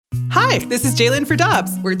Hi, this is Jalen for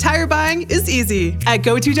Dobbs, where tire buying is easy. At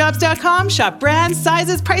GoToDobbs.com, shop brands,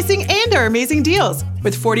 sizes, pricing, and our amazing deals.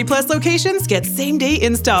 With 40-plus locations, get same-day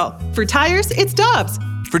install. For tires, it's Dobbs.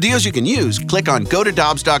 For deals you can use, click on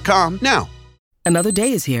GoToDobbs.com now. Another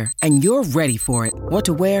day is here, and you're ready for it. What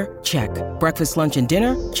to wear? Check. Breakfast, lunch, and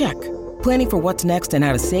dinner? Check. Planning for what's next and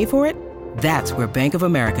how to save for it? That's where Bank of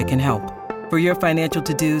America can help. For your financial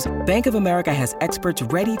to-dos, Bank of America has experts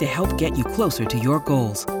ready to help get you closer to your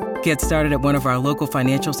goals. Get started at one of our local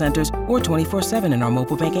financial centers or 24/7 in our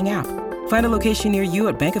mobile banking app. Find a location near you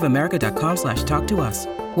at bankofamerica.com/talktous.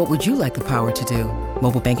 What would you like the power to do?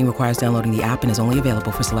 Mobile banking requires downloading the app and is only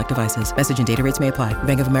available for select devices. Message and data rates may apply.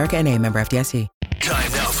 Bank of America N.A., member FDIC.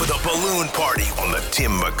 Time now for the balloon party on the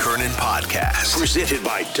Tim McKernan podcast. Presented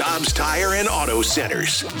by Dobbs Tire and Auto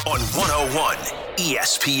Centers on 101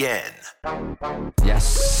 ESPN.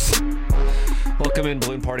 Yes. Welcome in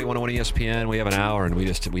Balloon Party 101 ESPN. We have an hour and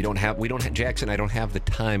we don't have Jackson, I don't have the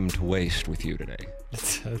time to waste with you today.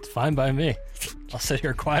 It's fine by me. I'll sit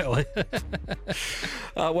here quietly.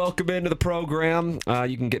 Welcome into the program.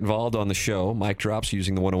 You can get involved on the show. Mic drops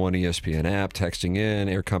using the 101 ESPN app, texting in,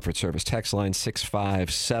 Air Comfort Service text line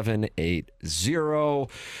 65780.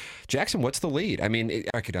 Jackson, what's the lead? I mean, I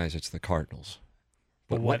recognize it's the Cardinals.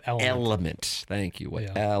 But what element? Thank you.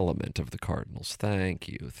 What element of the Cardinals? Thank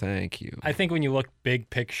you. I think when you look big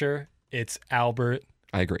picture, it's Albert.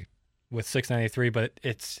 I agree. With 693, but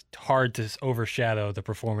it's hard to overshadow the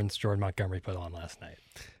performance Jordan Montgomery put on last night.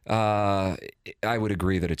 I would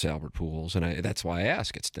agree that it's Albert Pujols, and that's why I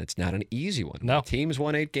ask. It's not an easy one. No. The team's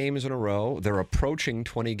won 8 games in a row. They're approaching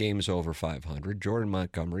 20 games over 500. Jordan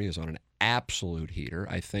Montgomery is on an absolute heater.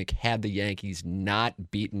 I think had the Yankees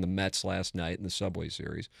not beaten the Mets last night in the Subway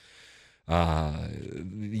Series,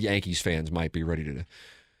 the Yankees fans might be ready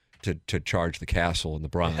to charge the castle in the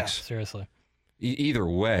Bronx. Yeah, seriously. Either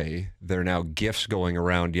way, there are now gifs going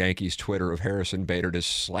around Yankees Twitter of Harrison Bader just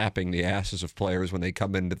slapping the asses of players when they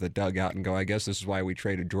come into the dugout and go, I guess this is why we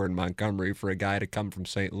traded Jordan Montgomery for a guy to come from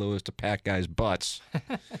St. Louis to pack guys' butts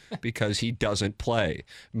because he doesn't play.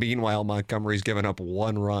 Meanwhile, Montgomery's given up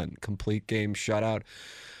 1 run, complete game shutout.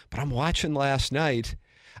 But I'm watching last night.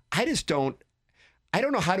 I don't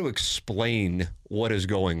know how to explain what is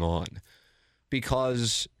going on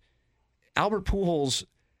because Albert Pujols,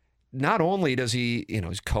 not only does he,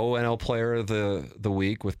 he's co-NL Player of the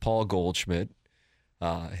Week with Paul Goldschmidt,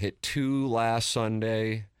 hit 2 last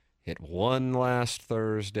Sunday, hit 1 last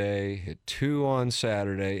Thursday, hit 2 on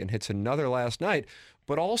Saturday, and hits another last night,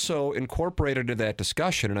 but also incorporated into that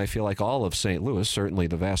discussion, and I feel like all of St. Louis, certainly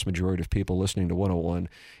the vast majority of people listening to 101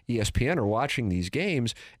 ESPN are watching these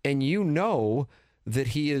games, and you know that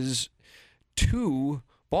he is 2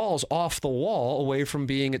 balls off the wall away from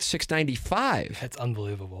being at 695. That's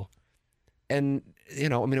unbelievable. And,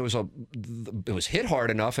 it was hit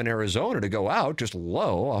hard enough in Arizona to go out just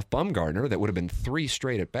low off Bumgarner. That would have been 3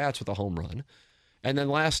 straight at-bats with a home run. And then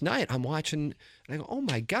last night, I'm watching, and I go, oh,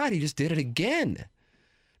 my God, he just did it again.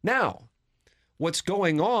 Now, what's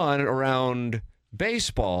going on around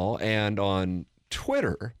baseball and on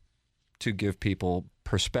Twitter, to give people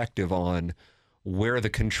perspective on where the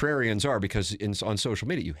contrarians are, because on social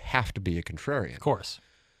media, you have to be a contrarian. Of course.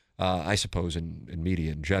 I suppose in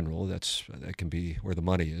media in general, that can be where the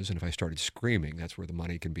money is. And if I started screaming, that's where the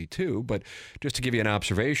money can be too. But just to give you an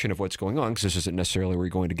observation of what's going on, because this isn't necessarily where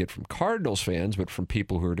you're going to get from Cardinals fans, but from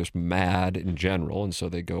people who are just mad in general, and so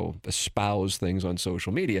they go espouse things on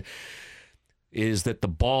social media, is that the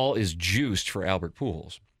ball is juiced for Albert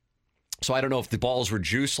Pujols. So I don't know if the balls were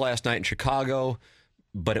juiced last night in Chicago,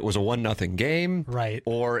 but it was a 1-0 game. Right.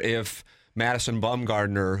 Or if Madison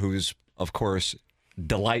Bumgarner, who's, of course,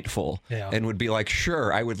 delightful, and would be like,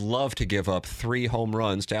 sure, I would love to give up 3 home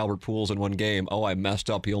runs to Albert Pujols in 1 game. Oh, I messed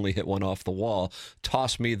up. He only hit 1 off the wall.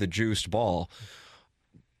 Toss me the juiced ball.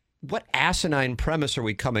 What asinine premise are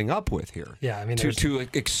we coming up with here? Yeah, I mean, to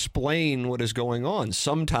explain what is going on.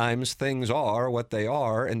 Sometimes things are what they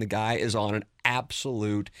are, and the guy is on an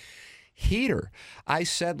absolute heater. I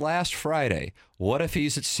said last Friday, what if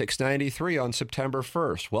he's at 693 on September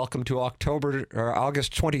 1st? Welcome to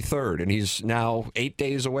August 23rd, and he's now 8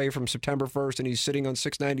 days away from September 1st, and he's sitting on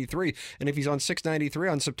 693. And if he's on 693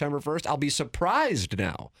 on September 1st, I'll be surprised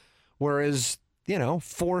now. Whereas, 3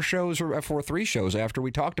 shows after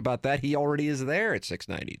we talked about that, he already is there at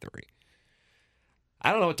 693. I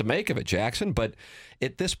don't know what to make of it, Jackson, but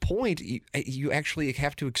at this point, you actually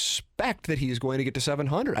have to expect that he's going to get to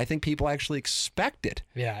 700. I think people actually expect it.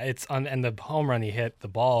 Yeah, and the home run he hit, the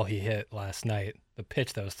ball he hit last night, the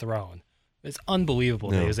pitch that was thrown, it's unbelievable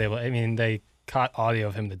that he was able. I mean, they caught audio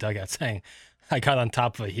of him in the dugout saying, I got on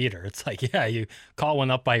top of a heater. It's like, yeah, you caught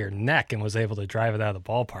one up by your neck and was able to drive it out of the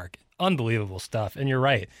ballpark. Unbelievable stuff. And you're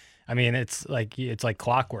right. I mean, it's like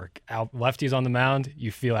clockwork. Lefty's on the mound.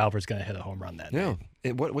 You feel Albert's going to hit a home run that night.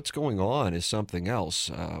 What's going on is something else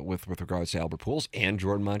with regards to Albert Pujols and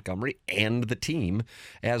Jordan Montgomery and the team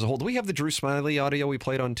as a whole. Do we have the Drew Smiley audio we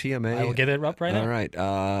played on TMA? I will get it up right now. All right.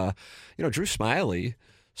 Drew Smiley,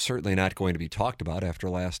 certainly not going to be talked about after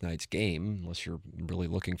last night's game, unless you're really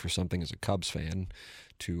looking for something as a Cubs fan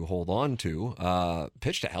to hold on to.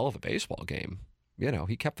 Pitched a hell of a baseball game.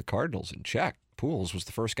 He kept the Cardinals in check. Pujols was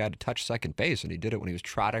the first guy to touch second base, and he did it when he was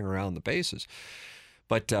trotting around the bases.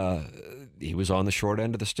 But he was on the short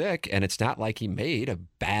end of the stick, and it's not like he made a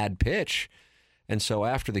bad pitch. And so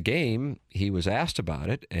after the game, he was asked about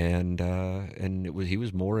it, and he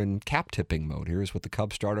was more in cap-tipping mode. Here's what the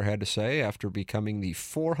Cubs starter had to say after becoming the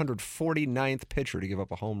 449th pitcher to give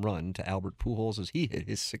up a home run to Albert Pujols as he hit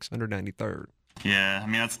his 693rd. Yeah, I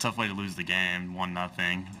mean, that's a tough way to lose the game,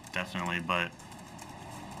 1-0, definitely, but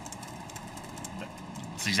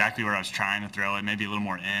it's exactly where I was trying to throw it, maybe a little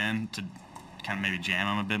more in to kind of maybe jam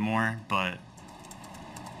him a bit more, but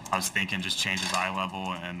I was thinking just change his eye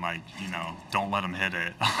level and, don't let him hit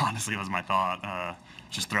it, honestly, was my thought.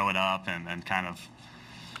 Just throw it up and kind of,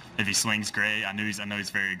 if he swings, great. I know he's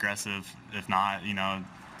very aggressive. If not,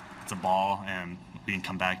 it's a ball, and we can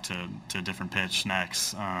come back to a different pitch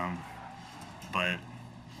next. But,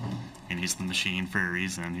 he's the machine for a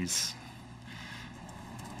reason. He's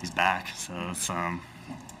back, so it's,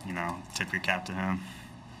 tip your cap to him.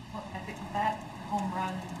 Well, I think that home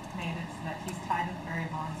run made it so that he's tied with Barry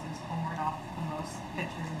Bonds, who's homered off the most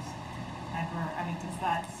pitchers ever. I mean, does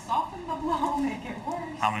that soften the blow, make it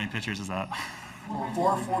worse? How many pitchers is that?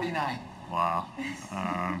 449. Wow.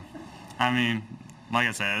 I mean, like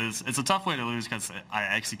I said, it's a tough way to lose because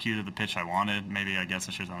I executed the pitch I wanted. Maybe I guess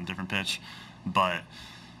I should have done a different pitch, but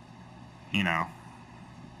he's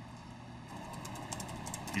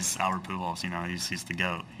Albert Pujols. He's the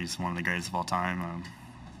GOAT. He's one of the greatest of all time.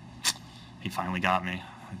 He finally got me.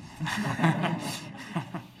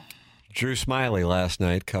 Drew Smiley last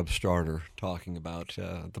night, Cubs starter, talking about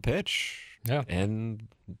the pitch and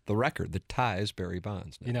the record that ties Barry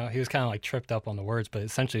Bonds. He was kind of like tripped up on the words, but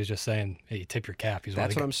essentially he's just saying, hey, tip your cap.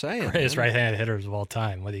 That's what I'm saying. Greatest right-handed hitters of all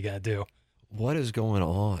time. What are you going to do? What is going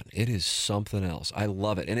on? It is something else. I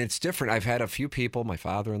love it. And it's different. I've had a few people, my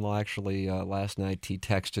father-in-law actually last night, he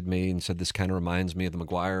texted me and said this kind of reminds me of the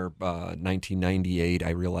McGuire 1998. I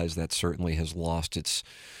realize that certainly has lost its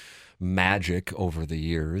magic over the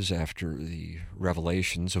years after the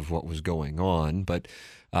revelations of what was going on. But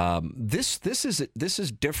this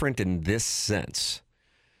is different in this sense.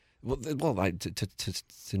 Well,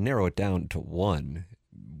 to narrow it down to one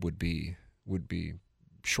would be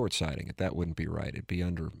short-sighting it. That wouldn't be right. It'd be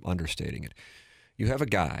understating it. You have a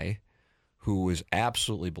guy who is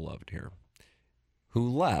absolutely beloved here, who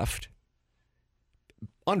left,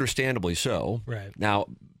 understandably so. Right. Now,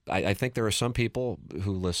 I think there are some people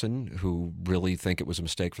who listen who really think it was a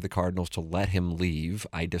mistake for the Cardinals to let him leave.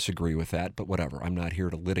 I disagree with that, but whatever. I'm not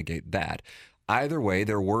here to litigate that. Either way,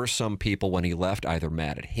 there were some people when he left either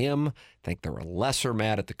mad at him, I think there were lesser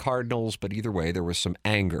mad at the Cardinals, but either way, there was some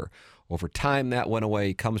anger. Over time, that went away.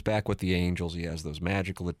 He comes back with the Angels. He has those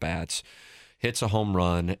magical at-bats, hits a home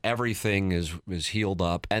run. Everything is healed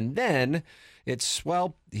up. And then it's,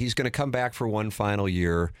 well, he's going to come back for one final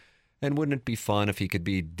year, and wouldn't it be fun if he could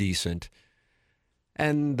be decent?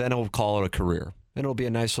 And then he'll call it a career. And it'll be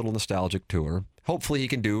a nice little nostalgic tour. Hopefully he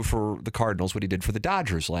can do for the Cardinals what he did for the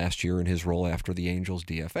Dodgers last year in his role after the Angels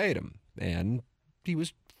DFA'd him. And he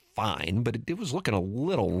was fine, but it was looking a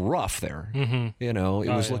little rough there. Mm-hmm. It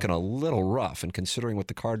was looking a little rough. And considering what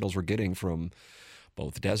the Cardinals were getting from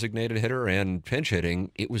both designated hitter and pinch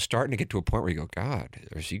hitting, it was starting to get to a point where you go, God,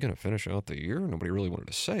 is he going to finish out the year? Nobody really wanted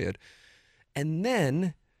to say it. And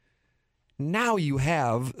then now you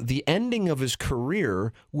have the ending of his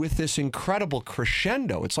career with this incredible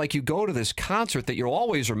crescendo. It's like you go to this concert that you'll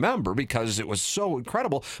always remember because it was so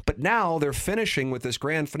incredible, but now they're finishing with this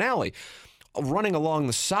grand finale. Running along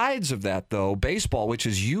the sides of that, though, baseball, which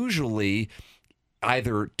is usually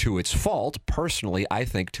either to its fault, personally, I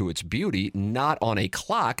think to its beauty, not on a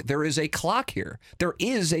clock. There is a clock here. There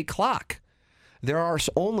is a clock. There are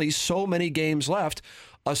only so many games left,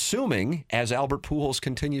 assuming, as Albert Pujols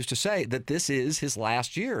continues to say, that this is his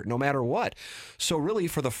last year, no matter what. So really,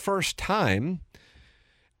 for the first time,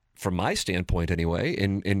 from my standpoint anyway,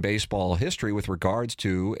 in baseball history with regards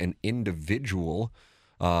to an individual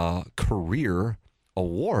career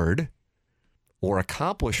award or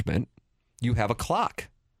accomplishment, you have a clock.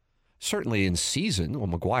 certainly in season, well,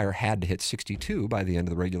 McGuire had to hit 62 by the end of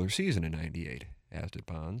the regular season in 98, as did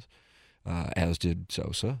Bonds, as did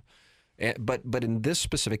Sosa. But in this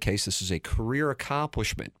specific case, this is a career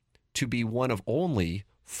accomplishment to be one of only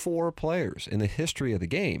 4 players in the history of the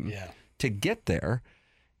game to get there,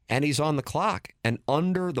 and he's on the clock. And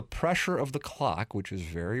under the pressure of the clock, which is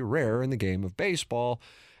very rare in the game of baseball,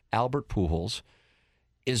 Albert Pujols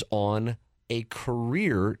is on a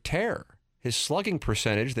career tear. His slugging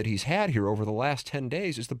percentage that he's had here over the last 10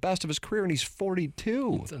 days is the best of his career, and he's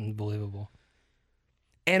 42. It's unbelievable.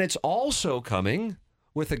 And it's also coming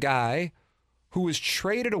with a guy who was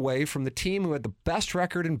traded away from the team who had the best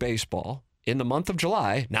record in baseball in the month of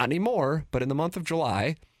July, not anymore, but in the month of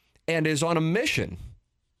July, and is on a mission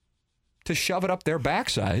to shove it up their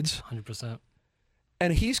backsides. 100%.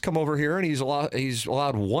 And he's come over here and he's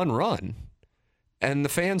allowed 1 run. And the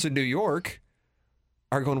fans in New York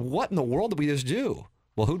are going, what in the world did we just do?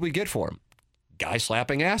 Well, who'd we get for him? Guy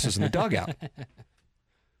slapping asses in the dugout.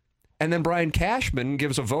 And then Brian Cashman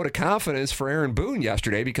gives a vote of confidence for Aaron Boone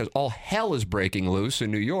yesterday because all hell is breaking loose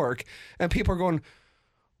in New York. And people are going,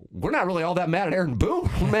 we're not really all that mad at Aaron Boone.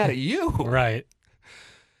 We're mad at you. Right.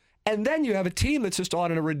 And then you have a team that's just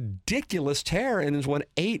on a ridiculous tear and has won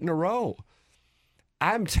 8 in a row.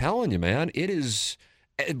 I'm telling you, man, it is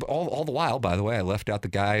all the while. By the way, I left out the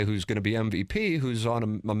guy who's going to be MVP, who's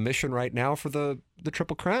on a mission right now for the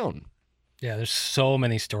Triple Crown. Yeah, there's so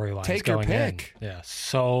many storylines. Take your going pick. in. Yeah,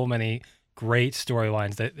 so many great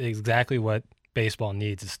storylines. That exactly what baseball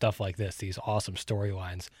needs is stuff like this. These awesome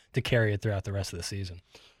storylines to carry it throughout the rest of the season.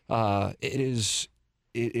 It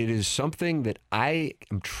is something that I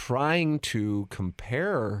am trying to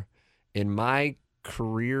compare in my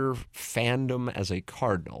career fandom as a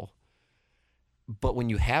Cardinal. But when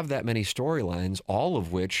you have that many storylines, all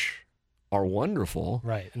of which are wonderful.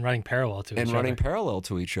 Right, and running parallel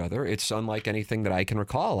to each other. It's unlike anything that I can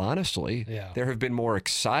recall, honestly. Yeah. There have been more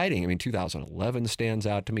exciting. I mean, 2011 stands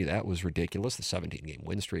out to me. That was ridiculous. The 17-game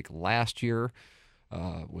win streak last year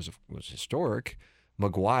was historic.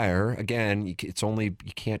 McGuire, again, it's only,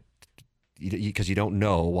 you can't, because you don't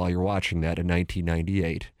know while you're watching that in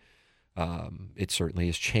 1998. It certainly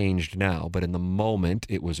has changed now, but in the moment,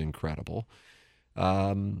 it was incredible.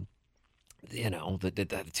 The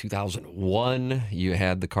 2001, you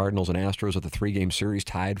had the Cardinals and Astros with a 3-game series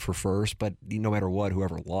tied for first, but no matter what,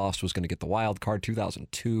 whoever lost was going to get the wild card.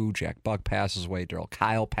 2002, Jack Buck passes away, Darrell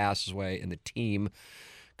Kyle passes away, and the team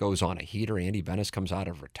goes on a heater. Andy Bennis comes out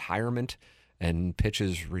of retirement and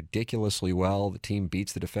pitches ridiculously well. The team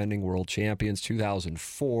beats the defending world champions.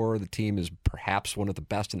 2004, the team is perhaps one of the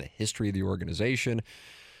best in the history of the organization.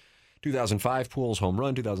 2005, Pujols home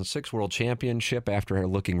run. 2006, world championship after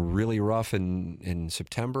looking really rough in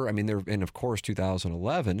September. I mean, and of course,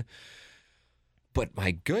 2011. But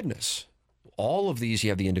my goodness, all of these,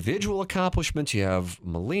 you have the individual accomplishments. You have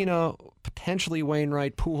Molina, potentially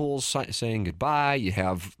Wainwright, Pujols saying goodbye. You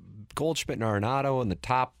have Goldschmidt and Arenado in the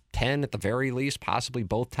top 10 at the very least, possibly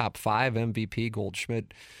both top 5 MVP,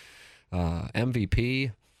 Goldschmidt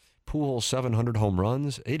MVP, Pujols 700 home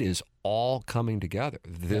runs. It is all coming together.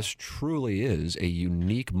 This truly is a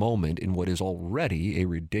unique moment in what is already a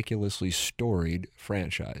ridiculously storied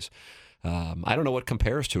franchise. I don't know what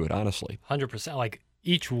compares to it, honestly. 100%. Like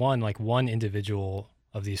each one, like one individual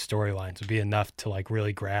of these storylines would be enough to like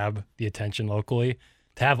really grab the attention locally.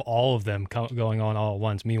 To have all of them going on all at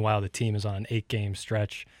once. Meanwhile, the team is on an 8-game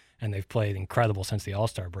stretch and they've played incredible since the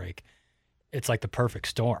All-Star break. It's like the perfect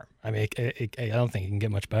storm. I mean, I don't think you can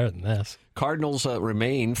get much better than this. Cardinals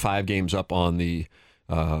remain 5 games up on the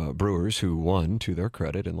Brewers, who won, to their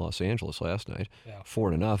credit, in Los Angeles last night,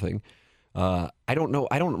 4-0. I don't know.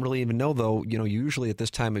 I don't really even know, though. You know, usually at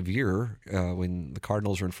this time of year, when the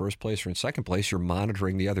Cardinals are in first place or in second place, you're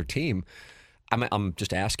monitoring the other team. I'm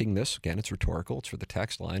just asking this again. It's rhetorical. It's for the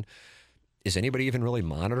text line. Is anybody even really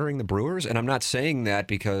monitoring the Brewers? And I'm not saying that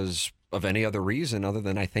because of any other reason other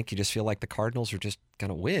than I think you just feel like the Cardinals are just going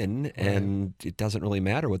to win, and it doesn't really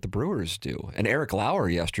matter what the Brewers do. And Eric Lauer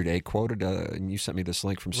yesterday quoted, and you sent me this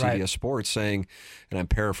link from CBS Sports saying, and I'm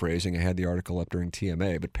paraphrasing, I had the article up during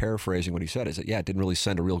TMA, but paraphrasing what he said is that, it didn't really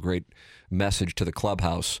send a real great message to the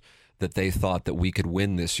clubhouse that they thought that we could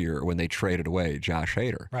win this year when they traded away Josh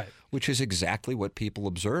Hader. Right. Which is exactly what people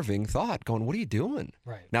observing thought, going, what are you doing?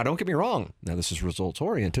 Right. Now, don't get me wrong. Now, this is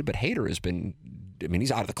results-oriented, but Hader has been,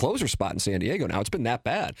 he's out of the closer spot in San Diego now. It's been that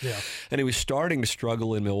bad. Yeah. And he was starting to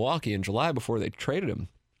struggle in Milwaukee in July before they traded him.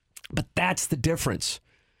 But that's the difference.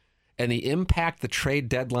 And the impact the trade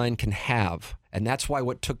deadline can have. And that's why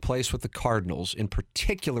what took place with the Cardinals, in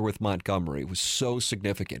particular with Montgomery, was so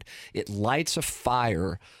significant. It lights a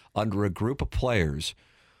fire under a group of players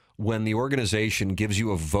when the organization gives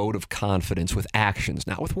you a vote of confidence with actions,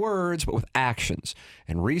 not with words, but with actions.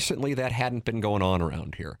 And recently that hadn't been going on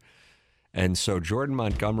around here. And so Jordan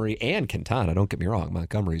Montgomery and Quintana, don't get me wrong,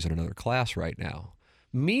 Montgomery's in another class right now.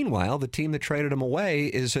 Meanwhile, the team that traded him away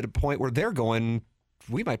is at a point where they're going,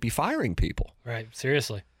 we might be firing people. Right,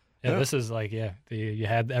 seriously. Yeah, this is like, you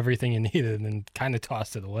had everything you needed and then kind of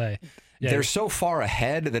tossed it away. Yeah. They're so far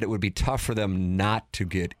ahead that it would be tough for them not to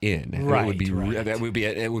get in. Right, it would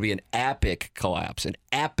be an epic collapse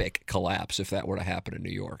if that were to happen in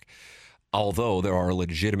New York. Although there are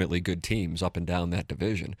legitimately good teams up and down that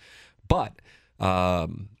division. But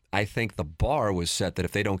I think the bar was set that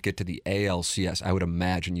if they don't get to the ALCS, I would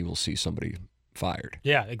imagine you will see somebody fired.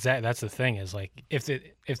 Yeah, exactly. That's the thing is like if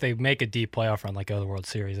they make a deep playoff run, like go to the World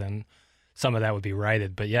Series, then some of that would be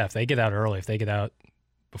righted. But yeah, if they get out early, if they get out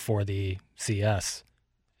before the CS,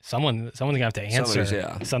 someone's gonna have to answer. There's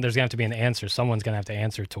gonna have to be an answer. Someone's gonna have to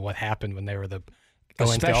answer to what happened when they were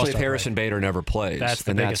especially if Harrison Bader never plays. That's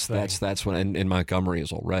the biggest thing. That's when and Montgomery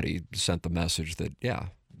has already sent the message that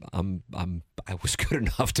I was good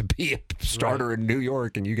enough to be a starter in New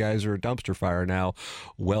York, and you guys are a dumpster fire now.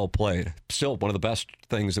 Well played. Still one of the best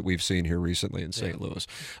things that we've seen here recently in St. Louis.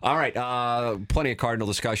 All right, plenty of Cardinal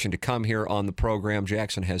discussion to come here on the program.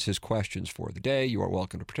 Jackson has his questions for the day. You are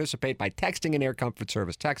welcome to participate by texting an Air Comfort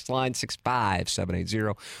Service text line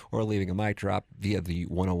 65780 or leaving a mic drop via the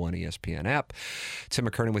 101 ESPN app. Tim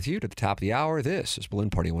McKernan with you to the top of the hour. This is Balloon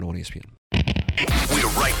Party 101 ESPN. We're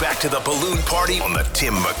right back to the Balloon Party on the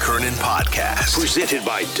Tim McKernan Podcast. Presented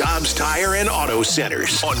by Dobbs Tire and Auto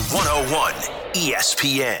Centers on 101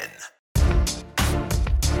 ESPN.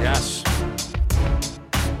 Yes.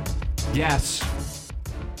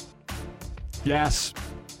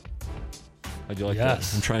 How'd you like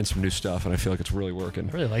that? I'm trying some new stuff, and I feel like it's really working.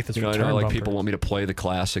 I really like this return bumper. I know like people want me to play the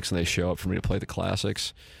classics, and they show up for me to play the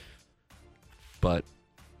classics. But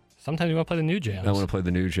sometimes you want to play the new jams. I want to play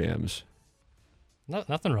the new jams.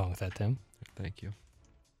 Nothing wrong with that, Tim. Thank you.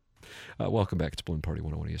 Welcome back. It's Balloon Party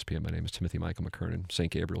 101 ESPN. My name is Timothy Michael McKernan, St.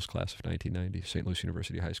 Gabriel's class of 1990, St. Louis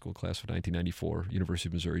University High School class of 1994, University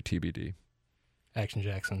of Missouri TBD. Action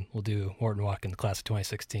Jackson. We'll do Morton Walken, the class of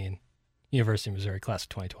 2016, University of Missouri class of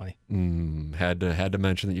 2020. Had to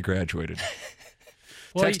mention that you graduated.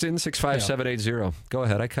 Well, text in 65780. Go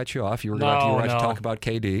ahead. I cut you off. You were about to talk about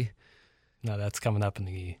KD. No, that's coming up in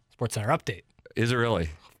the Sports Center update. Is it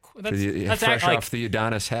really? That's fresh off the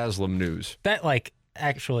Udonis Haslam news. That,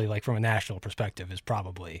 actually, from a national perspective, is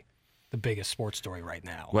probably the biggest sports story right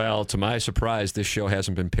now. Well, to my surprise, this show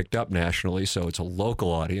hasn't been picked up nationally, so it's a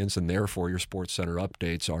local audience, and therefore your Sports Center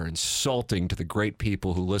updates are insulting to the great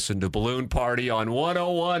people who listen to Balloon Party on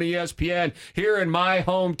 101 ESPN here in my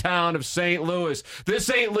hometown of St. Louis. This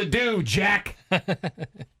ain't Ladue, Jack.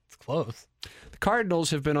 It's close. Cardinals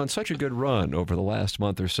have been on such a good run over the last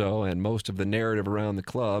month or so, and most of the narrative around the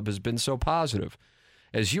club has been so positive.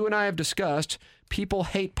 As you and I have discussed, people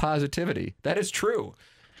hate positivity. That is true.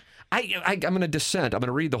 I'm going to dissent. I'm going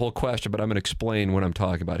to read the whole question, but I'm going to explain when I'm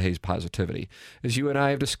talking about hate positivity. As you and I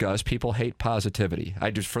have discussed, people hate positivity.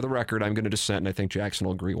 For the record, I'm going to dissent, and I think Jackson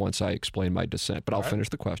will agree once I explain my dissent, but I'll finish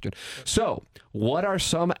the question. So, what are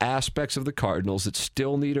some aspects of the Cardinals that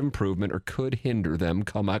still need improvement or could hinder them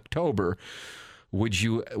come October?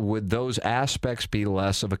 Would those aspects be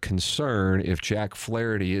less of a concern if Jack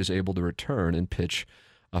Flaherty is able to return and pitch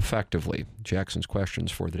effectively? Jackson's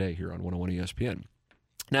questions for the day here on 101 ESPN.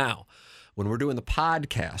 Now, when we're doing the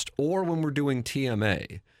podcast or when we're doing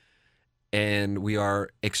TMA and we are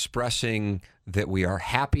expressing that we are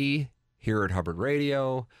happy here at Hubbard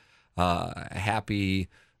Radio, happy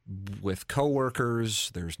with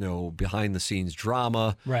coworkers, there's no behind-the-scenes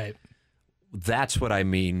drama. Right. That's what I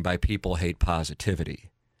mean by people hate positivity.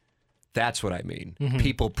 That's what I mean. Mm-hmm.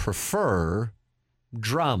 People prefer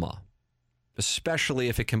drama, especially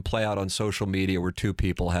if it can play out on social media where two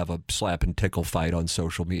people have a slap and tickle fight on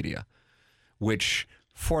social media, which,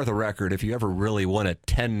 for the record, if you ever really want to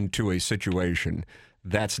tend to a situation,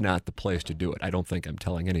 that's not the place to do it. I don't think I'm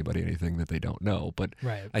telling anybody anything that they don't know, but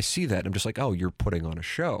I see that and I'm just like, oh, you're putting on a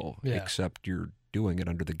show, except you're doing it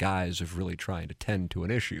under the guise of really trying to tend to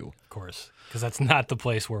an issue. Of course, because that's not the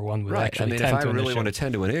place where one would actually tend to an issue. If I really want to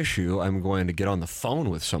tend to an issue, I'm going to get on the phone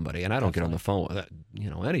with somebody, and I don't get on the phone with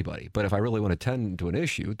anybody. But if I really want to tend to an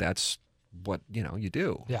issue, that's what you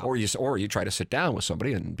do. Yeah. Or you try to sit down with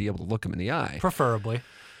somebody and be able to look them in the eye. Preferably.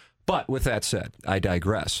 But with that said, I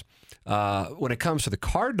digress. When it comes to the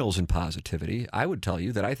Cardinals and positivity, I would tell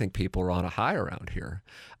you that I think people are on a high around here.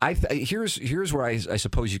 Here's where I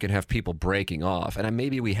suppose you can have people breaking off, and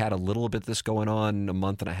maybe we had a little bit of this going on a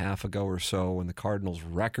month and a half ago or so when the Cardinals'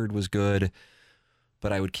 record was good.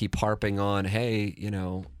 but I would keep harping on, hey,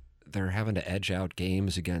 they're having to edge out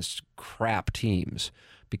games against crap teams.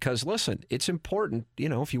 Because listen, it's important,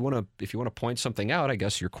 if you want to point something out, I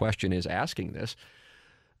guess your question is asking this.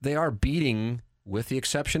 They are beating, with the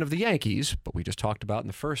exception of the Yankees, but we just talked about in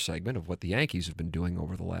the first segment of what the Yankees have been doing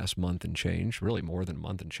over the last month and change, really more than a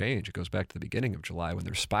month and change. It goes back to the beginning of July when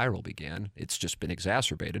their spiral began. It's just been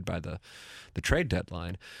exacerbated by the trade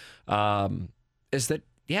deadline. Is that,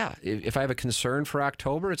 if I have a concern for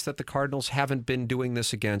October, it's that the Cardinals haven't been doing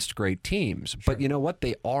this against great teams. Sure. But you know what?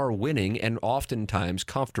 They are winning, and oftentimes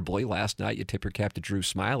comfortably. Last night, you tip your cap to Drew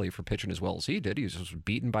Smiley for pitching as well as he did. He was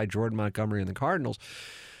beaten by Jordan Montgomery and the Cardinals.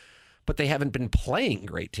 But they haven't been playing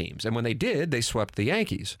great teams. And when they did, they swept the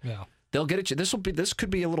Yankees. Yeah. They'll get it. This could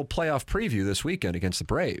be a little playoff preview this weekend against the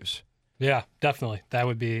Braves. Yeah, definitely. That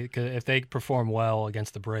would be, cause if they perform well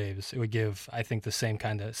against the Braves, it would give, I think, the same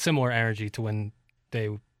kind of similar energy to when they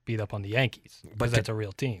beat up on the Yankees, because that's a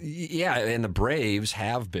real team. Yeah, and the Braves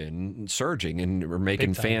have been surging and are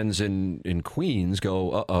making fans in Queens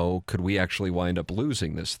go, uh-oh, could we actually wind up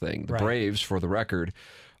losing this thing? The Braves, for the record,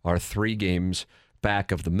 are 3 games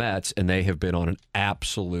back of the Mets, and they have been on an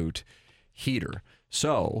absolute heater.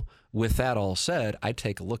 So, with that all said, I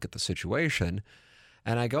take a look at the situation,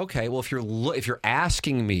 and I go, okay, well, if you're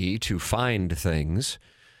asking me to find things,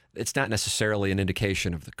 it's not necessarily an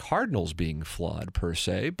indication of the Cardinals being flawed per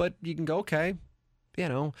se, but you can go, okay,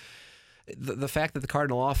 the fact that the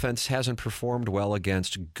Cardinal offense hasn't performed well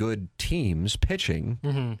against good teams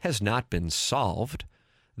pitching has not been solved.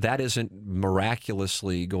 That isn't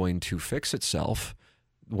miraculously going to fix itself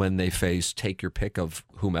when they face take your pick of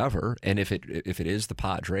whomever. And if it is the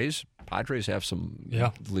Padres have some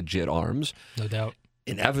legit arms. No doubt.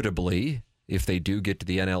 Inevitably, if they do get to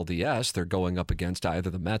the NLDS, they're going up against either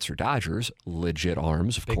the Mets or Dodgers, legit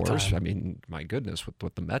arms, of course. Time. I mean, my goodness, with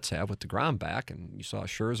what the Mets have with DeGrom back, and you saw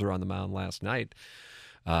Scherzer on the mound last night.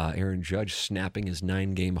 Aaron Judge snapping his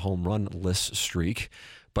 9-game home run-less streak.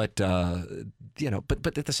 But,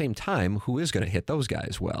 but at the same time, who is going to hit those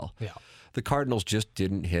guys well? Yeah. The Cardinals just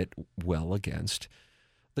didn't hit well against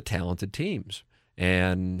the talented teams.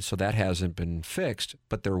 And so that hasn't been fixed,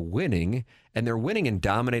 but they're winning, and they're winning in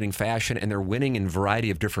dominating fashion, and they're winning in a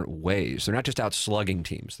variety of different ways. They're not just out-slugging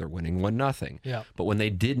teams. They're winning 1-0. Yeah. But when they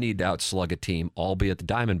did need to out-slug a team, albeit the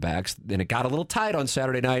Diamondbacks, then it got a little tight on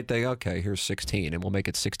Saturday night. They, okay, here's 16, and we'll make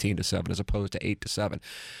it 16-7 as opposed to 8-7.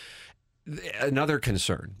 Another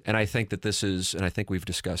concern, and I think that this is, and I think we've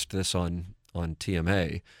discussed this on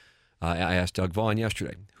TMA, I asked Doug Vaughn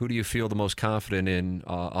yesterday, who do you feel the most confident in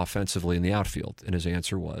offensively in the outfield? And his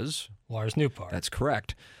answer was? Lars Nootbaar. That's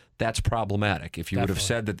correct. That's problematic. If you would have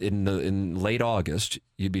said that in late August,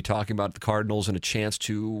 you'd be talking about the Cardinals and a chance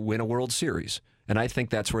to win a World Series. And I think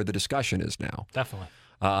that's where the discussion is now. Definitely.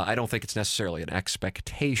 I don't think it's necessarily an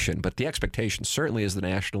expectation, but the expectation certainly is the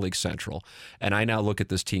National League Central. And I now look at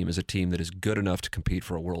this team as a team that is good enough to compete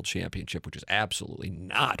for a world championship, which is absolutely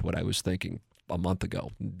not what I was thinking a month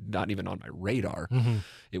ago, not even on my radar.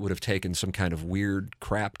 It would have taken some kind of weird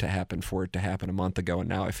crap to happen for it to happen a month ago, and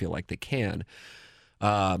now I feel like they can.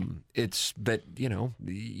 It's that,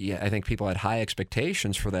 I think people had high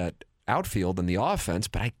expectations for that outfield and the offense,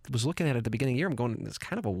 but I was looking at it at the beginning of the year, I'm going, it's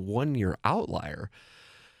kind of a one-year outlier.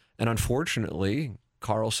 And unfortunately,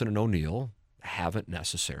 Carlson and O'Neill haven't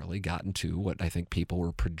necessarily gotten to what I think people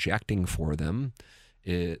were projecting for them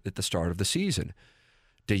at the start of the season.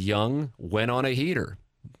 DeYoung went on a heater.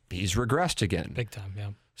 He's regressed again. Big time, yeah.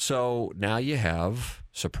 So now you have,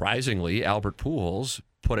 surprisingly, Albert Pujols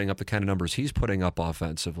putting up the kind of numbers he's putting up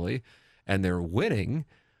offensively, and they're winning,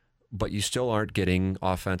 but you still aren't getting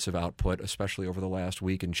offensive output, especially over the last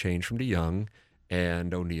week and change from DeYoung,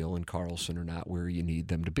 and O'Neill and Carlson are not where you need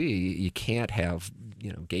them to be. You can't have,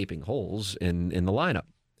 gaping holes in the lineup.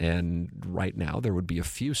 And right now there would be a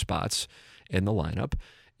few spots in the lineup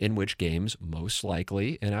in which games most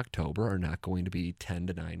likely in October are not going to be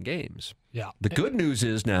 10-9 games. Yeah. The good news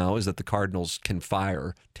is that the Cardinals can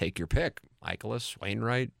fire, take your pick, Michaelis,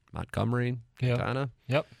 Wainwright, Montgomery, Quintana.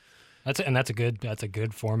 Yep. That's a good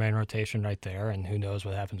 4-man rotation right there. And who knows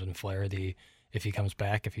what happens when Flaherty, if he comes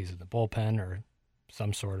back, if he's in the bullpen or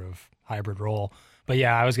some sort of hybrid role. But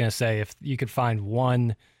yeah, I was going to say, if you could find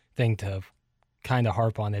one thing to kind of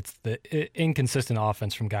harp on, it's the inconsistent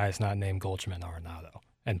offense from guys not named Goldschmidt and Arenado.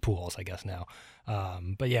 And Pujols, I guess, now.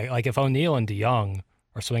 But yeah, like if O'Neill and DeYoung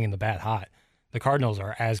are swinging the bat hot, the Cardinals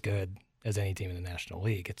are as good as any team in the National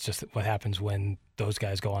League. It's just what happens when those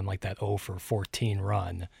guys go on like that 0-for-14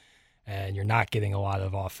 run, and you're not getting a lot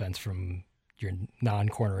of offense from your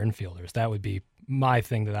non-corner infielders. That would be my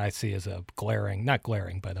thing that I see as a not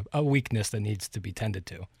glaring, but a weakness that needs to be tended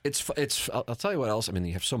to. I'll tell you what else. I mean,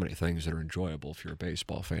 you have so many things that are enjoyable if you're a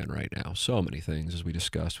baseball fan right now. So many things, as we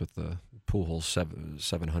discussed with the Pujols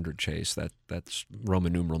 700 chase. That's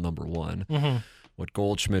Roman numeral number 1. Mm-hmm. What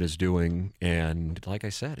Goldschmidt is doing, and like I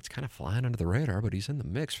said, it's kind of flying under the radar, but he's in the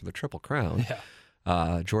mix for the Triple Crown.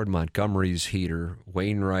 Yeah. Jordan Montgomery's heater,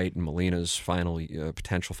 Wainwright and Molina's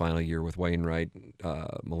potential final year with Wainwright,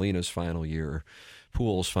 Molina's final year,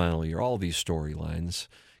 Pujols' final year, all these storylines.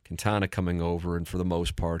 Quintana coming over, and for the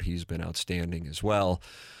most part, he's been outstanding as well.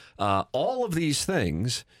 All of these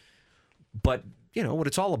things, but what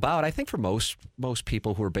it's all about, I think for most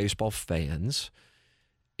people who are baseball fans,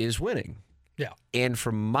 is winning. Yeah. And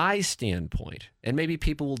from my standpoint, and maybe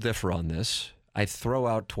people will differ on this, I throw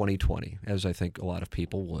out 2020, as I think a lot of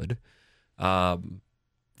people would.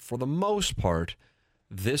 For the most part,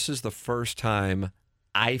 this is the first time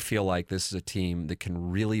I feel like this is a team that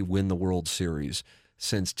can really win the World Series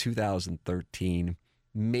since 2013,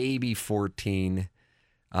 maybe 14.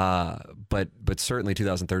 But certainly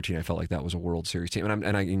 2013, I felt like that was a World Series team.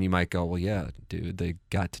 And you might go, well, yeah, dude, they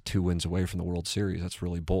got to 2 wins away from the World Series. That's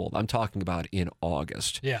really bold. I'm talking about in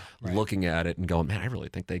August. Yeah, right. Looking at it and going, man, I really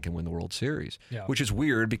think they can win the World Series. Yeah. Which is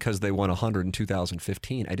weird because they won 100 in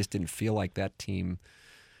 2015. I just didn't feel like that team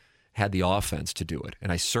had the offense to do it.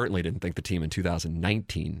 And I certainly didn't think the team in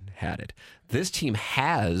 2019 had it. This team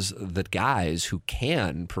has the guys who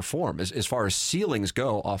can perform as far as ceilings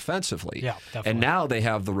go offensively. Yeah, definitely. And now they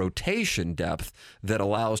have the rotation depth that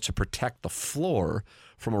allows to protect the floor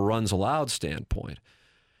from a runs allowed standpoint.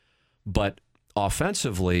 But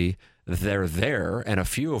offensively, they're there, and a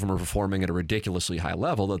few of them are performing at a ridiculously high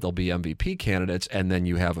level that they'll be MVP candidates, and then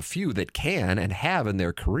you have a few that can and have in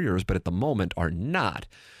their careers, but at the moment are not.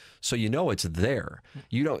 So it's there.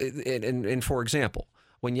 And for example,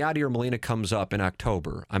 when Yadier Molina comes up in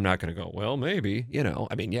October, I'm not going to go, well, maybe,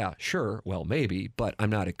 yeah, sure, well, maybe, but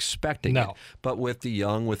I'm not expecting it. But with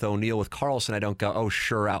DeYoung, with O'Neill, with Carlson, I don't go, oh,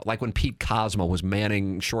 sure, out. Like when Pete Cosmo was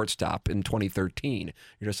manning shortstop in 2013,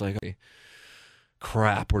 you're just like, okay,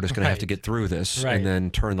 crap, we're just going to have to get through this and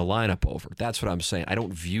then turn the lineup over. That's what I'm saying. I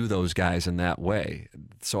don't view those guys in that way.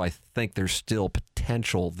 So I think there's still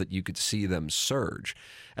potential that you could see them surge.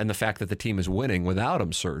 And the fact that the team is winning without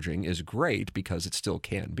them surging is great because it still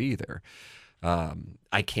can be there.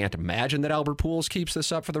 I can't imagine that Albert Pujols keeps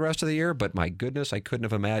this up for the rest of the year, but my goodness, I couldn't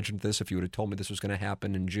have imagined this if you would have told me this was going to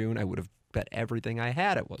happen in June. I would have bet everything I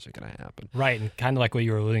had it wasn't going to happen. Right, and kind of like what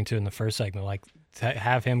you were alluding to in the first segment, like to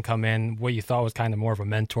have him come in, what you thought was kind of more of a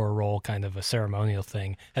mentor role, kind of a ceremonial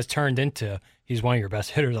thing, has turned into he's one of your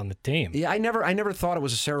best hitters on the team. Yeah, I never thought it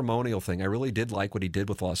was a ceremonial thing. I really did like what he did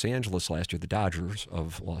with Los Angeles last year, the Dodgers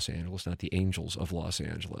of Los Angeles, not the Angels of Los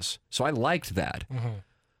Angeles. So I liked that. Mm-hmm.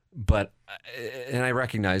 But, and I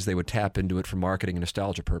recognize they would tap into it for marketing and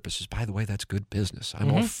nostalgia purposes. By the way, that's good business.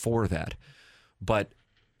 I'm all for that. But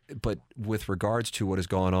with regards to what has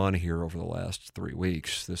gone on here over the last 3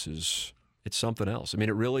 weeks, it's something else. I mean,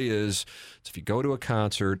 it really is. If you go to a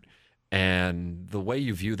concert and the way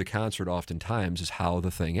you view the concert oftentimes is how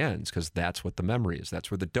the thing ends, because that's what the memory is.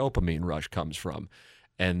 That's where the dopamine rush comes from.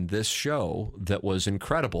 And this show that was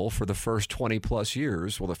incredible for the first 20 plus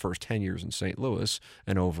years, well, the first 10 years in St. Louis,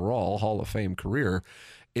 and overall Hall of Fame career,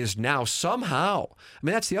 is now somehow, I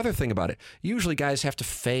mean, that's the other thing about it. Usually guys have to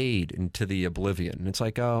fade into the oblivion. And it's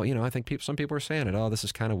like, oh, I think some people are saying it, oh, this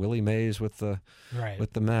is kind of Willie Mays with the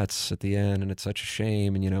Mets at the end, and it's such a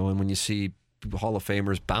shame. And, and when you see Hall of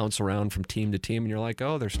Famers bounce around from team to team, and you're like,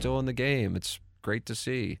 oh, they're still in the game. It's great to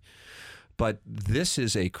see. But this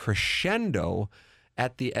is a crescendo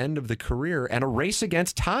at the end of the career and a race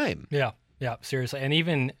against time. Yeah, seriously. And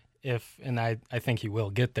even if, and I think he will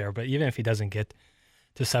get there, but even if he doesn't get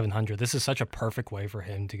to 700, this is such a perfect way for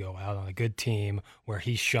him to go out on a good team where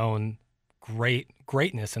he's shown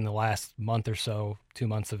greatness in the last month or so, 2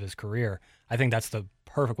 months of his career. I think that's the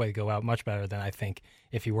perfect way to go out, much better than I think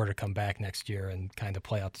if he were to come back next year and kind of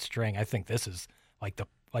play out the string. I think this is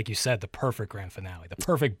like you said, the perfect grand finale, the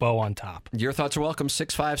perfect bow on top. Your thoughts are welcome,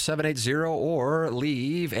 65780, or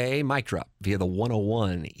leave a mic drop via the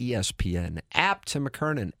 101 ESPN app. Tim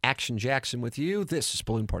McKernan, Action Jackson with you. This is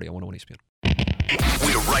Balloon Party on 101 ESPN.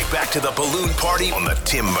 We're right back to the Balloon Party on the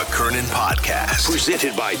Tim McKernan Podcast.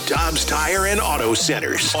 Presented by Dobbs Tire and Auto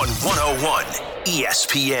Centers on 101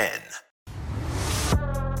 ESPN.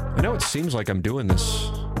 I know it seems like I'm doing this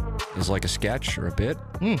is like a sketch or a bit,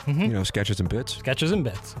 sketches and bits. Sketches and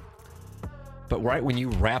bits. But right when you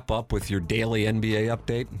wrap up with your daily NBA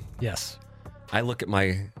update, yes, I look at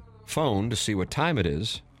my phone to see what time it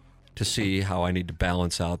is, to see how I need to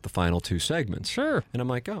balance out the final two segments. Sure. And I'm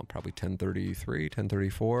like, oh, probably 10:33,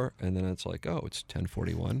 10:34. And then it's like, oh, it's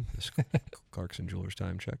 10:41. This Clarkson Jewelers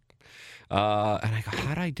time check. And I go,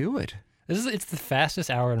 how'd I do it? It's the fastest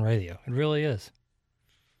hour in radio. It really is.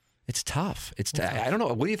 It's tough. I don't know.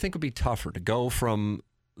 What do you think would be tougher, to go from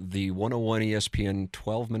the 101 ESPN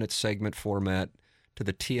 12-minute segment format to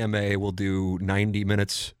the TMA? We'll do 90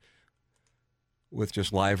 minutes with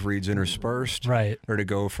just live reads interspersed, right? Or to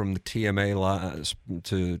go from the TMA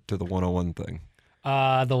to the 101 thing?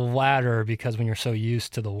 The latter, because when you're so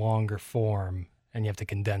used to the longer form and you have to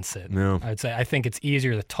condense it, no. I think it's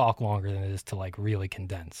easier to talk longer than it is to like really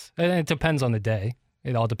condense. And it depends on the day.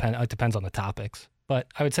 It depends on the topics. But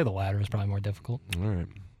I would say the latter is probably more difficult. All right.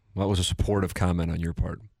 Well, that was a supportive comment on your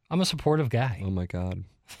part. I'm a supportive guy. Oh, my God.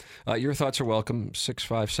 Your thoughts are welcome.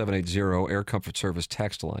 65780, Air Comfort Service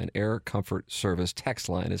text line. Air Comfort Service text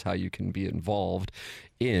line is how you can be involved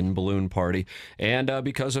in Balloon Party. And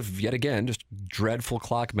because of, yet again, just dreadful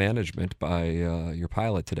clock management by your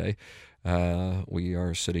pilot today, we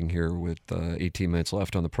are sitting here with 18 minutes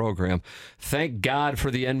left on the program. Thank God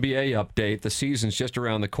for the NBA update. The season's just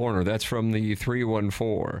around the corner. That's from the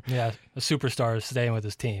 314. Yeah, a superstar is staying with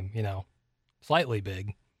his team, slightly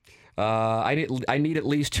big. I need at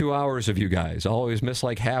least 2 hours of you guys. I'll always miss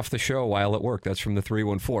like half the show while at work. That's from the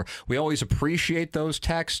 314. We always appreciate those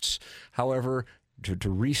texts. However, to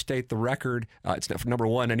restate the record, it's not, number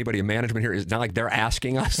one, anybody in management here, it's not like they're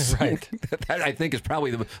asking us. Right. That, I think, is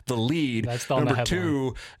probably the lead. That's the number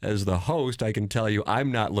two, as the host, I can tell you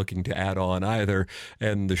I'm not looking to add on either,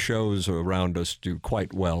 and the shows around us do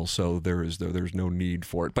quite well, so there's no need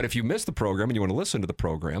for it. But if you missed the program and you want to listen to the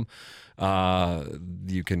program,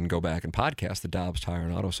 you can go back and podcast the Dobbs Tire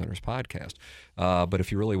and Auto Centers podcast. But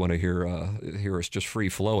if you really want to hear us just free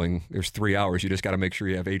flowing, there's 3 hours. You just got to make sure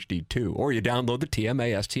you have HD2, or you download the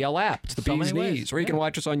TMA STL app. It's the bee's knees. Or you can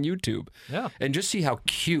watch us on YouTube. Yeah. And just see how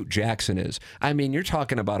cute Jackson is. I mean, you're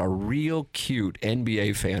talking about a real cute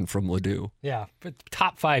NBA fan from Ladue. Yeah,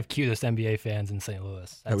 top 5 cutest NBA fans in St.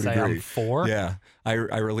 Louis. I would say agree. I'm 4. Yeah, I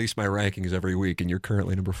release my rankings every week, and you're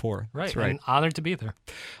currently number 4. Right. That's right. I'm honored to be there.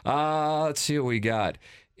 Let's see what we got.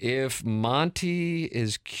 If Monty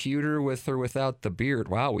is cuter with or without the beard.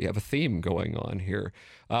 Wow, we have a theme going on here.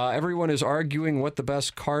 Everyone is arguing what the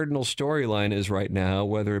best Cardinal storyline is right now,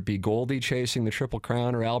 whether it be Goldie chasing the Triple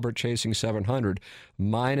Crown or Albert chasing 700.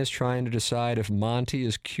 Mine is trying to decide if Monty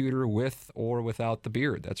is cuter with or without the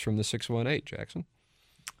beard. That's from the 618, Jackson.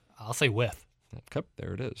 I'll say with. Okay,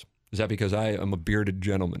 there it is. Is that because I am a bearded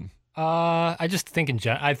gentleman? I just think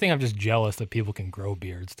I think I'm just jealous that people can grow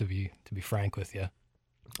beards, to be frank with you.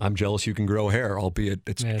 I'm jealous you can grow hair, albeit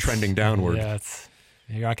it's trending downward. Yeah,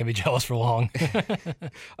 you're not going to be jealous for long.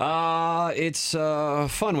 It's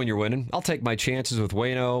fun when you're winning. I'll take my chances with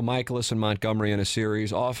Waino, Michaelis, and Montgomery in a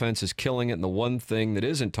series. Offense is killing it, and the one thing that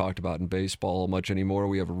isn't talked about in baseball much anymore,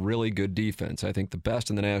 we have a really good defense. I think the best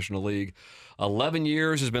in the National League. 11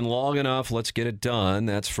 years has been long enough. Let's get it done.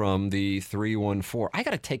 That's from the 314. I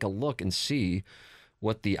got to take a look and see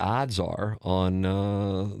what the odds are on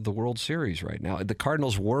the World Series right now. The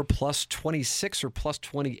Cardinals were plus 26 or plus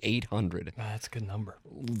 2,800. That's a good number.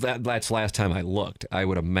 That's last time I looked. I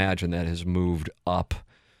would imagine that has moved up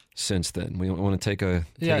since then. We want to take a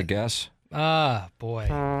guess? Boy.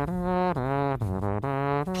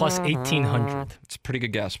 Plus 1,800. It's a pretty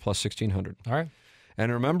good guess, plus 1,600. All right.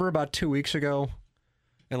 And remember about 2 weeks ago,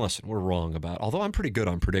 and listen, we're wrong although I'm pretty good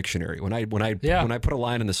on Predictionary. When I put a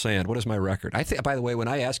line in the sand, what is my record? I think, by the way, when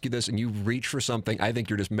I ask you this and you reach for something, I think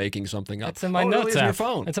you're just making something up. It's in my notes app. Your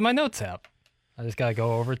phone. It's in my notes app. I just got to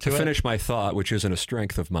go over to it. To finish my thought, which isn't a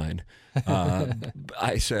strength of mine,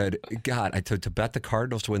 I said, God, to bet the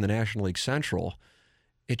Cardinals to win the National League Central,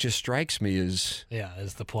 it just strikes me as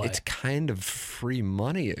the play. It's kind of free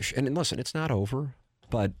money-ish. And listen, it's not over,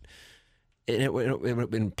 but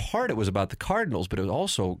in part, it was about the Cardinals, but it was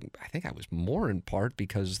also, I think I was more in part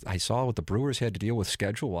because I saw what the Brewers had to deal with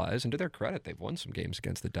schedule-wise, and to their credit, they've won some games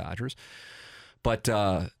against the Dodgers. But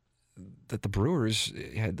that the Brewers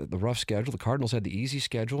had the rough schedule, the Cardinals had the easy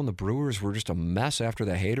schedule, and the Brewers were just a mess after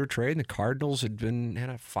the Hader trade, and the Cardinals had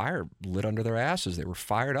a fire lit under their asses. They were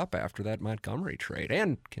fired up after that Montgomery trade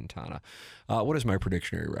and Quintana. What is my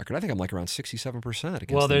Predictionary record? I think I'm like around 67%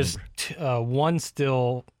 against there's one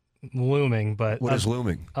still looming, but what is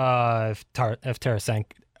looming? If Tarasenko,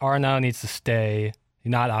 Arenado needs to stay,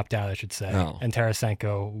 not opt out, I should say, and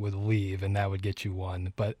Tarasenko would leave, and that would get you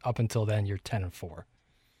one. But up until then, you're 10-4.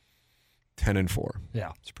 10-4.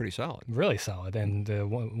 Yeah, it's pretty solid. Really solid. And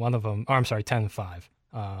one of them,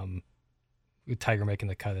 10-5. Tiger making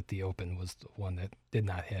the cut at the Open was the one that did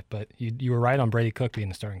not hit. But you were right on Brady Cook being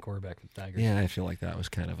the starting quarterback for the Tigers. Yeah, I feel like that was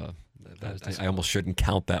kind of I almost shouldn't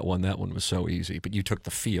count that one. That one was so easy. But you took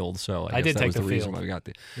the field, so I guess did that take was the the reason field. why we got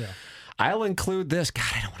the. Yeah. I'll include this.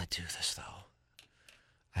 God, I don't want to do this though.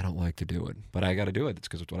 I don't like to do it, but I got to do it. It's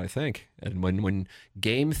because it's what I think. And when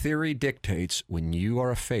game theory dictates, when you are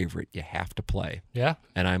a favorite, you have to play. Yeah.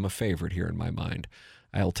 And I'm a favorite here in my mind.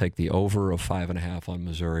 I'll take the over of 5.5 on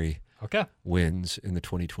Missouri. Okay. Wins in the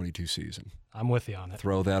 2022 season. I'm with you on it.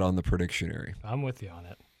 Throw that on the predictionary. I'm with you on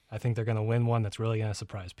it. I think they're going to win one that's really going to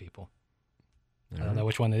surprise people. I don't know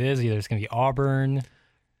which one it is. Either it's going to be Auburn.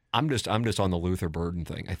 I'm just on the Luther Burden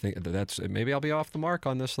thing. I think that's maybe I'll be off the mark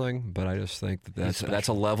on this thing, but I just think that's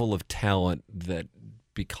a level of talent that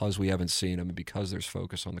because we haven't seen him and because there's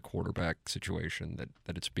focus on the quarterback situation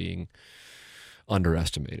that it's being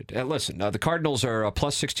underestimated. And listen, the Cardinals are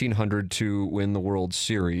plus 1,600 to win the World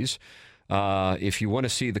Series. If you want to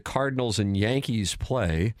see the Cardinals and Yankees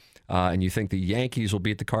play, and you think the Yankees will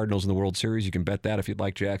beat the Cardinals in the World Series, you can bet that if you'd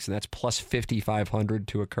like, Jackson. That's plus 5,500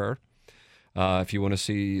 to occur. If you want to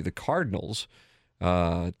see the Cardinals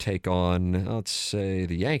take on, let's say,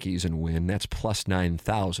 the Yankees and win, that's plus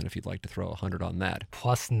 9,000 if you'd like to throw 100 on that.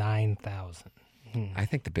 Plus 9,000. I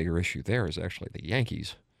think the bigger issue there is actually the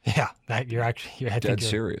Yankees. Yeah, you're dead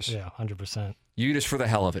serious. Yeah, 100%. You just for the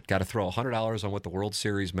hell of it got to throw $100 on what the World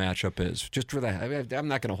Series matchup is. Just for that. I'm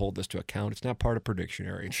not going to hold this to account. It's not part of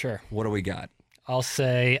Predictionary. Sure. What do we got? I'll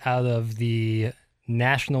say out of the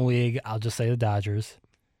National League, I'll just say the Dodgers.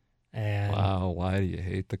 And wow, why do you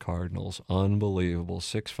hate the Cardinals? Unbelievable.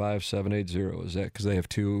 65780. Is that because they have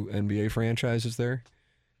 2 NBA franchises there?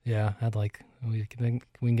 Yeah, we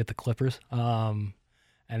can get the Clippers. And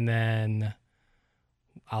then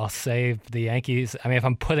I'll say the Yankees. I mean, if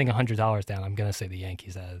I'm putting $100 down, I'm going to say the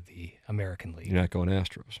Yankees out of the American League. You're not going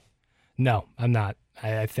Astros? No, I'm not.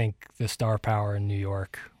 I think the star power in New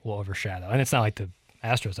York will overshadow. And it's not like the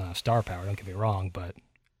Astros don't have star power, don't get me wrong, but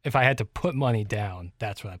if I had to put money down,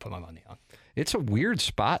 that's what I put my money on. It's a weird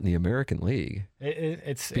spot in the American League.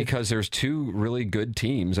 It's because there's 2 really good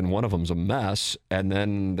teams, and one of them's a mess, and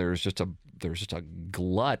then there's just a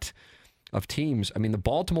glut of teams. I mean, the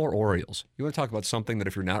Baltimore Orioles. You want to talk about something that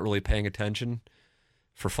if you're not really paying attention,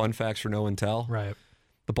 for fun facts for no one tell? Right.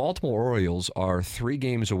 The Baltimore Orioles are 3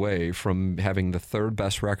 games away from having the 3rd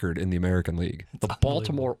best record in the American League. The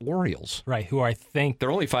Baltimore Orioles. Right, who I think...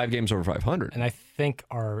 They're only 5 games over 500. And I think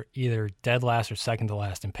are either dead last or second to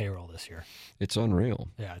last in payroll this year. It's unreal.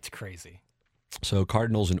 Yeah, it's crazy. So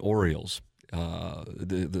Cardinals and Orioles.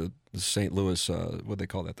 The St. Louis, what do they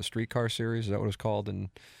call that? The streetcar series? Is that what it's called? And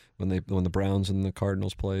when the Browns and the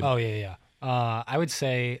Cardinals played? Oh, yeah. I would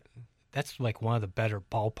say... That's like one of the better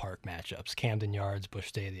ballpark matchups, Camden Yards, Busch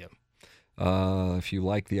Stadium. If you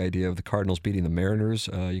like the idea of the Cardinals beating the Mariners,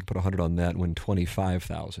 you can put 100 on that and win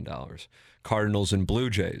 $25,000. Cardinals and Blue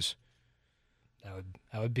Jays.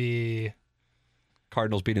 That would be...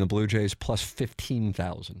 Cardinals beating the Blue Jays plus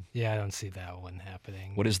 15,000. Yeah, I don't see that one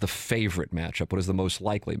happening. What is the favorite matchup? What is the most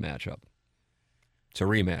likely matchup? It's a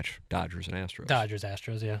rematch, Dodgers and Astros. Dodgers,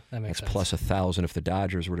 Astros, yeah, that makes sense. That's plus 1,000 if the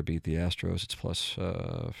Dodgers were to beat the Astros. It's plus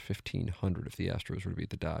 1,500 if the Astros were to beat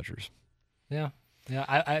the Dodgers. Yeah.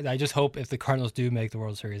 I just hope if the Cardinals do make the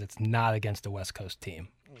World Series, it's not against a West Coast team.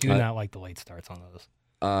 Do not like the late starts on those.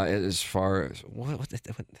 As far as what that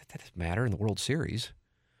doesn't matter in the World Series.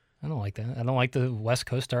 I don't like that. I don't like the West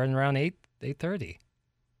Coast starting around 8:30.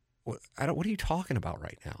 What are you talking about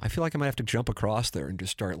right now? I feel like I might have to jump across there and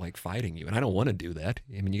just start fighting you, and I don't want to do that.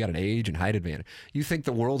 I mean, you got an age and height advantage. You think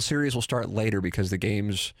the World Series will start later because the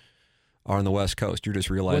games are on the West Coast? You're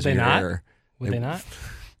just realizing Would they not? Error. Would they not?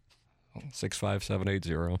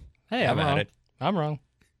 65780. Hey, I'm wrong. I'm wrong.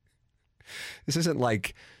 This isn't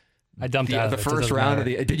like I dumped out of the it. first round of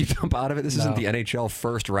the. Did you dump out of it? This No. isn't the NHL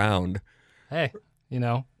first round. Hey. The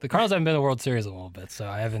Cardinals haven't been to the World Series a little bit, so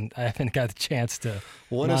I haven't got the chance to.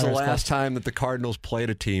 When is the last time that the Cardinals played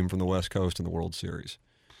a team from the West Coast in the World Series?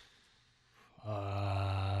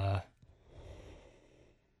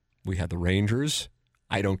 We had the Rangers.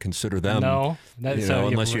 I don't consider them. No,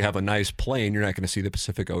 unless you have a nice plane, you're not going to see the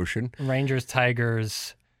Pacific Ocean. Rangers,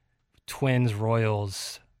 Tigers, Twins,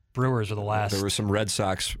 Royals, Brewers are the last. There were some Red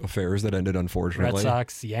Sox affairs that ended unfortunately. Red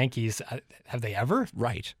Sox, Yankees. Have they ever?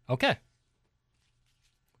 Right. Okay.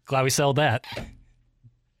 Glad we settled that. I'm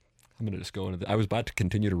going to just go into I was about to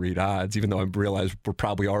continue to read odds, even though I realized we're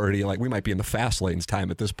probably already, we might be in the fast lanes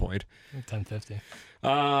time at this point. 1050.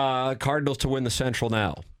 Cardinals to win the Central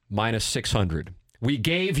now, minus 600. We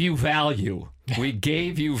gave you value.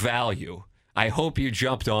 I hope you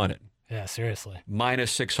jumped on it. Yeah, seriously.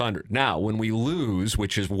 Minus 600. Now, when we lose,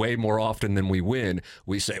 which is way more often than we win,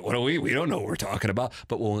 we say, what do we? We don't know what we're talking about.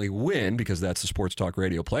 But when we win, because that's the Sports Talk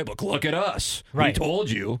Radio playbook, look at us. Right. We told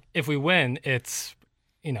you. If we win, it's,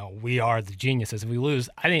 we are the geniuses. If we lose,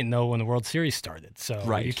 I didn't know when the World Series started.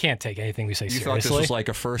 So you can't take anything we say seriously. You thought this was like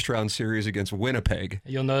a first-round series against Winnipeg.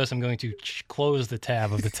 You'll notice I'm going to close the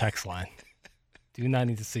tab of the text line. Do not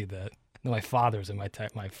need to see that. No, my father's in my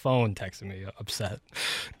phone texting me upset.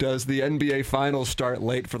 Does the NBA Finals start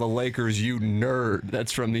late for the Lakers, you nerd?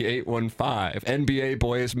 That's from the 815. NBA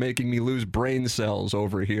boy is making me lose brain cells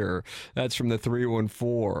over here. That's from the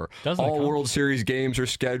 314. All World Series games are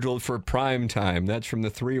scheduled for prime time. That's from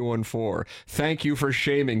the 314. Thank you for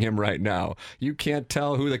shaming him right now. You can't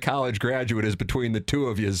tell who the college graduate is between the two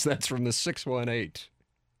of you. That's from the 618.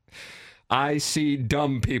 I see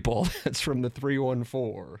dumb people. That's from the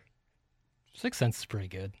 314. 6 cents is pretty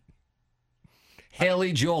good.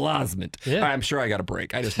 Haley Joel Osment. Yeah. I'm sure I got a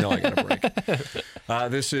break. I just know I got a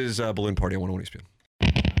break. This is Balloon Party on 101 ESPN.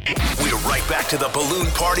 We're right back to the Balloon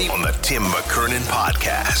Party on the Tim McKernan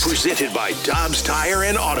Podcast. Presented by Dobbs Tire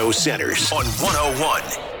and Auto Centers on 101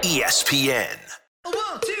 ESPN. 1,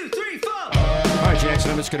 2, 3, 4. All right,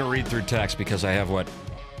 Jackson, I'm just going to read through text because I have,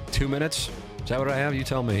 2 minutes? Is that what I have? You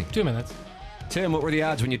tell me. 2 minutes. Tim, what were the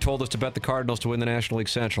odds when you told us to bet the Cardinals to win the National League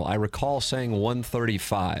Central? I recall saying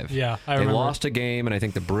 135. Yeah, I remember. They remember. lost a game, and I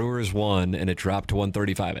think the Brewers won, and it dropped to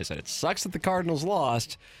 135. I said, it sucks that the Cardinals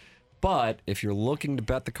lost, but if you're looking to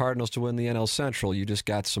bet the Cardinals to win the NL Central, you just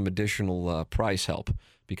got some additional price help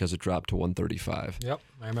because it dropped to 135. Yep,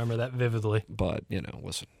 I remember that vividly. But,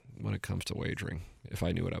 listen, when it comes to wagering, if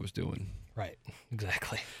I knew what I was doing. Right,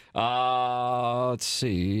 exactly. Let's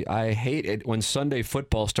see. I hate it when Sunday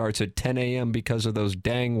football starts at 10 a.m. because of those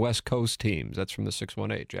dang West Coast teams. That's from the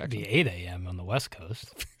 618, Jackson. It'd be 8 a.m. on the West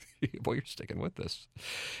Coast. Boy, you're sticking with this.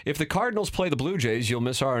 If the Cardinals play the Blue Jays, you'll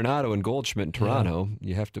miss Arenado and Goldschmidt in Toronto. Yeah.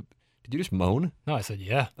 You have to... Did you just moan? No, I said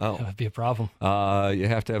yeah. Oh. That would be a problem. You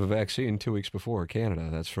have to have a vaccine 2 weeks before Canada.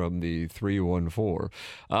 That's from the 314.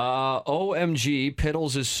 OMG,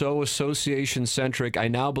 Piddles is so association-centric. I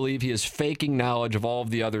now believe he is faking knowledge of all of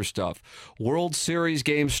the other stuff. World Series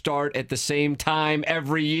games start at the same time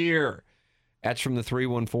every year. That's from the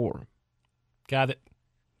 314. Got it.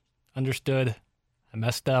 Understood. I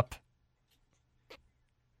messed up.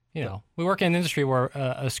 We work in an industry where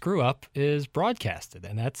a screw-up is broadcasted,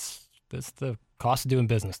 and that's the cost of doing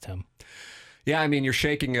business, Tim. Yeah, you're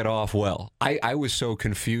shaking it off well. I was so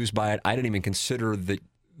confused by it, I didn't even consider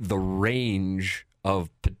the range of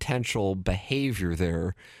potential behavior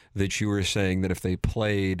there that you were saying that if they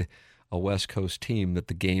played a West Coast team that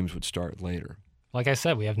the games would start later. Like I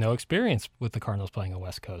said, we have no experience with the Cardinals playing a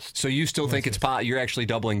West Coast. So you still think you're actually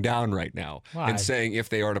doubling down right now and saying if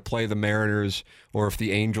they are to play the Mariners or if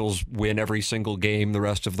the Angels win every single game the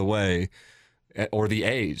rest of the way, or the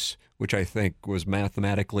A's, which I think was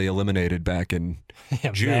mathematically eliminated back in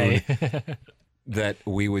June, that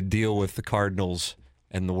we would deal with the Cardinals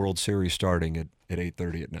and the World Series starting at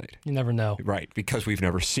 8:30 at night. You never know. Right, because we've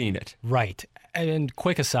never seen it. Right. And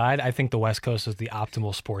quick aside, I think the West Coast is the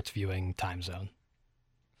optimal sports viewing time zone.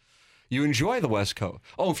 You enjoy the West Coast.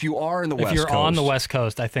 Oh, if you are in the West Coast. If you're on the West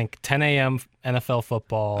Coast, I think 10 a.m. NFL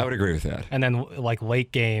football. I would agree with that. And then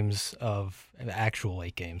late games actual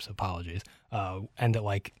late games, apologies, end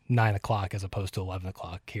at 9 o'clock as opposed to 11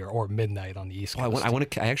 o'clock here or midnight on the East Coast.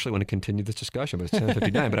 I actually want to continue this discussion, but it's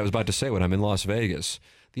 10:59. But I was about to say when I'm in Las Vegas,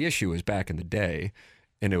 the issue is back in the day,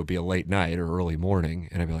 and it would be a late night or early morning,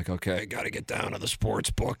 and I'd be like, okay, got to get down to the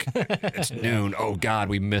sports book. It's noon. Oh, God,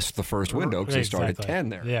 we missed the first window because they started at 10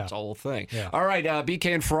 there. Yeah. It's a whole thing. Yeah. All right,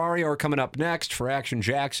 BK and Ferrari are coming up next for Action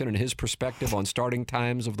Jackson and his perspective on starting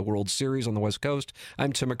times of the World Series on the West Coast.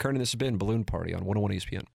 I'm Tim McKernan. This has been Balloon Party on 101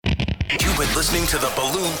 ESPN. You've been listening to the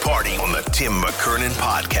Balloon Party on the Tim McKernan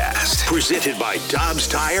Podcast. Presented by Dobbs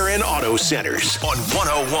Tire and Auto Centers on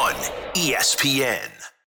 101 ESPN.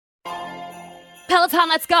 Peloton,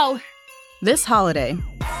 let's go. This holiday,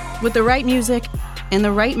 with the right music and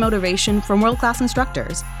the right motivation from world-class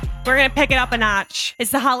instructors, we're going to pick it up a notch.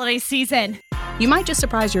 It's the holiday season. You might just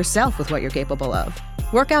surprise yourself with what you're capable of.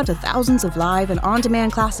 Work out to thousands of live and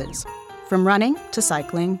on-demand classes, from running to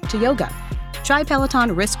cycling to yoga. Try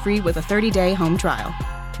Peloton risk-free with a 30-day home trial.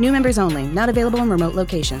 New members only, not available in remote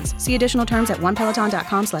locations. See additional terms at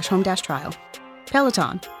onepeloton.com/home-trial.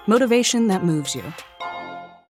 Peloton, motivation that moves you.